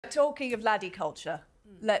Talking of laddie culture,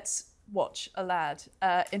 let's watch a lad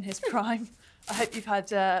in his prime. I hope you've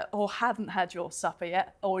had or haven't had your supper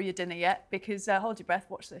yet or your dinner yet, because hold your breath,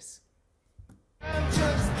 watch this. I'm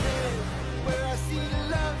just there, where I see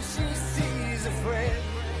love, she sees a friend.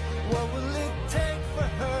 What will it take for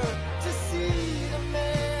her to see the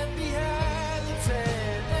man behind the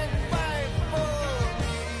tent and fight for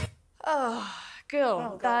me? Oh,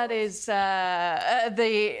 girl, that is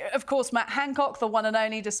of course, Matt Hancock, the one and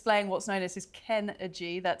only, displaying what's known as his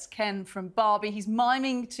Ken-ergy. That's Ken from Barbie. He's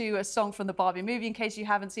miming to a song from the Barbie movie, in case you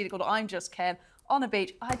haven't seen it, called I'm Just Ken, on a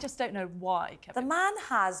beach. I just don't know why, Kevin. The man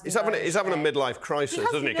has... He's having a midlife crisis,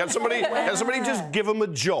 isn't he? Can somebody just give him a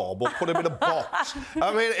job or put him in a box?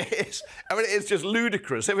 I mean, it's just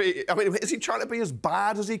ludicrous. Is he trying to be as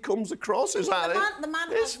bad as he comes across? Is that it? The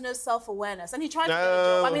man has no self-awareness, and he tried to get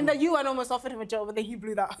a job. I mean, the UN almost offered him a job, and then he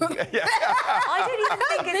blew that. Yeah. I don't even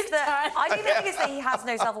think it's that he has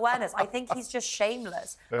no self-awareness. I think he's just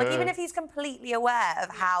shameless. Like, even if he's completely aware of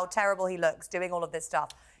how terrible he looks doing all of this stuff,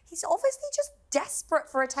 he's obviously just desperate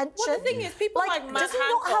for attention. Well, the thing is, people like Matt does he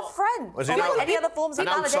Hancock... not have friends? Or like any other forms of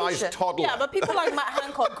validation? Outsized toddler. Yeah, but people like Matt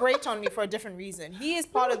Hancock grate on me for a different reason. He is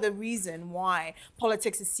part of the reason why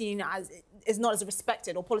politics is seen as... is not as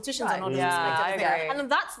respected, or politicians are not as respected. I agree. And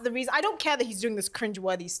that's the reason. I don't care that he's doing this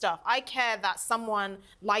cringe-worthy stuff. I care that someone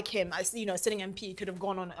like him, as you know, sitting MP, could have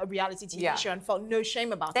gone on a reality TV show and felt no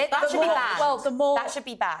shame about it. That should be bad. Well, that should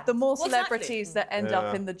be bad. The more celebrities that end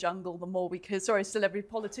up in the jungle, the more we could... Sorry, celebrity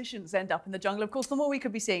politicians end up in the jungle. Of course, the more we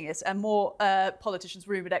could be seeing it, and more politicians,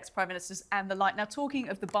 rumoured ex-prime ministers and the like. Now, talking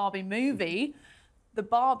of the Barbie movie... The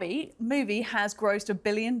Barbie movie has grossed $1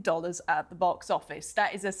 billion at the box office.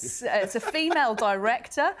 That is it's a female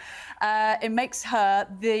director. It makes her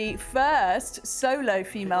the first solo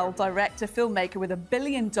female director, filmmaker with $1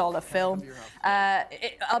 billion film.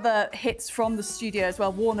 Other hits from the studio as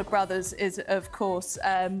well. Warner Brothers is, of course,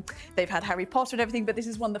 they've had Harry Potter and everything, but this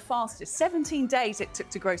is one of the fastest. 17 days it took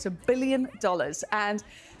to gross $1 billion. And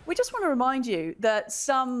we just want to remind you that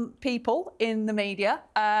some people in the media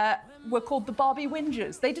were called the Barbie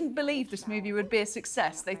whingers. They didn't believe this movie would be a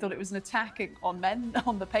success. They thought it was an attack on men,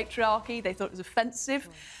 on the patriarchy. They thought it was offensive.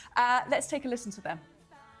 Let's take a listen to them.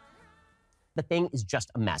 The thing is just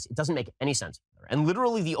a mess. It doesn't make any sense. And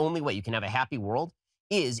literally the only way you can have a happy world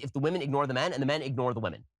is if the women ignore the men and the men ignore the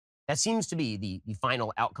women. That seems to be the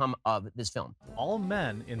final outcome of this film. All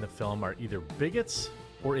men in the film are either bigots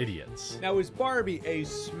or idiots. Now, is Barbie a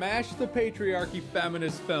smash the patriarchy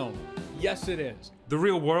feminist film? Yes, it is. The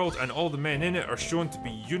real world and all the men in it are shown to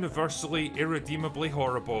be universally, irredeemably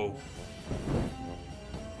horrible.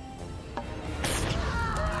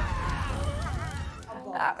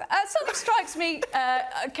 Something strikes me,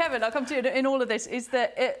 Kevin, I'll come to you in all of this, is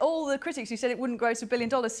that all the critics who said it wouldn't gross $1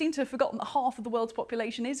 billion seem to have forgotten that half of the world's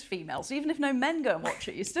population is female. So even if no men go and watch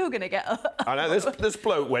it, you're still going to get I know, this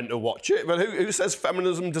bloke went to watch it, but who says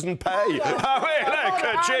feminism doesn't pay?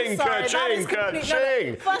 Ka-ching, ka-ching,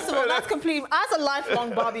 ka-ching. First of all, that's complete. As a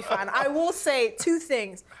lifelong Barbie fan, I will say two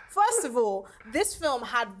things. First of all, this film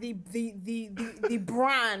had the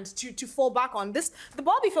brand to fall back on. The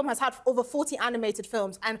Barbie film has had over 40 animated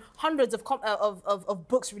films and hundreds of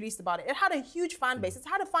books released about it. It had a huge fan base. It's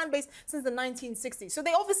had a fan base since the 1960s. So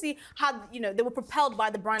they obviously had, you know, they were propelled by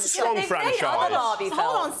the brand. Strong franchise. Other Barbie films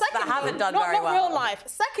Hold on, secondly, that haven't done very well. Not real life.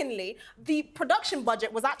 Secondly, the production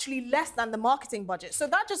budget was actually less than the marketing budget. So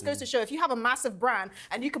that just goes to show, if you have a massive brand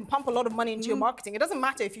and you can pump a lot of money into your marketing, it doesn't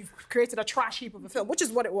matter if you've created a trash heap of a film, which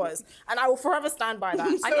is what it was. And I will forever stand by that. I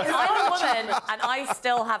mean, I'm a woman and I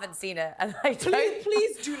still haven't seen it. And I don't,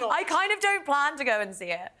 please do not. I kind of don't plan to go and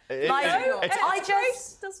see it. I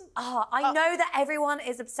know that everyone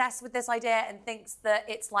is obsessed with this idea and thinks that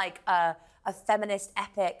it's like a feminist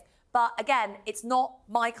epic. But again, it's not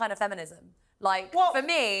my kind of feminism. Like, for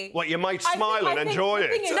me... Well, you might smile and enjoy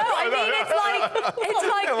it. No, I mean, it's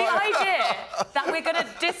like the idea that we're going to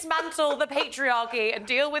dismantle the patriarchy and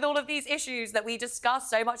deal with all of these issues that we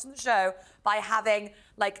discuss so much in the show by having,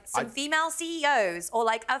 like, some female CEOs or,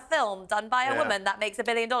 like, a film done by a woman that makes $1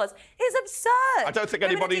 billion is absurd. I don't think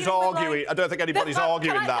anybody's arguing. I don't think anybody's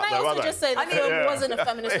arguing that, though, are they? Can I also just say the film wasn't a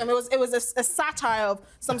feminist film. It was a satire of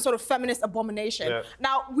some sort of feminist abomination. Yeah.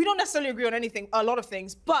 Now, we don't necessarily agree on anything, a lot of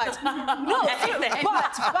things, but... But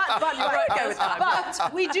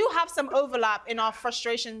we do have some overlap in our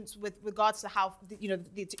frustrations with regards to how the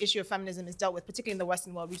issue of feminism is dealt with, particularly in the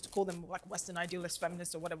Western world. We used to call them like Western idealist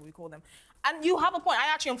feminists or whatever we call them. And you have a point. I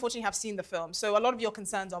actually, unfortunately, have seen the film, so a lot of your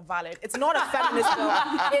concerns are valid. It's not a feminist film.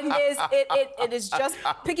 It is just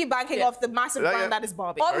piggybacking off the massive brand that is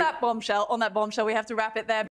Barbie. On that bombshell, we have to wrap it there.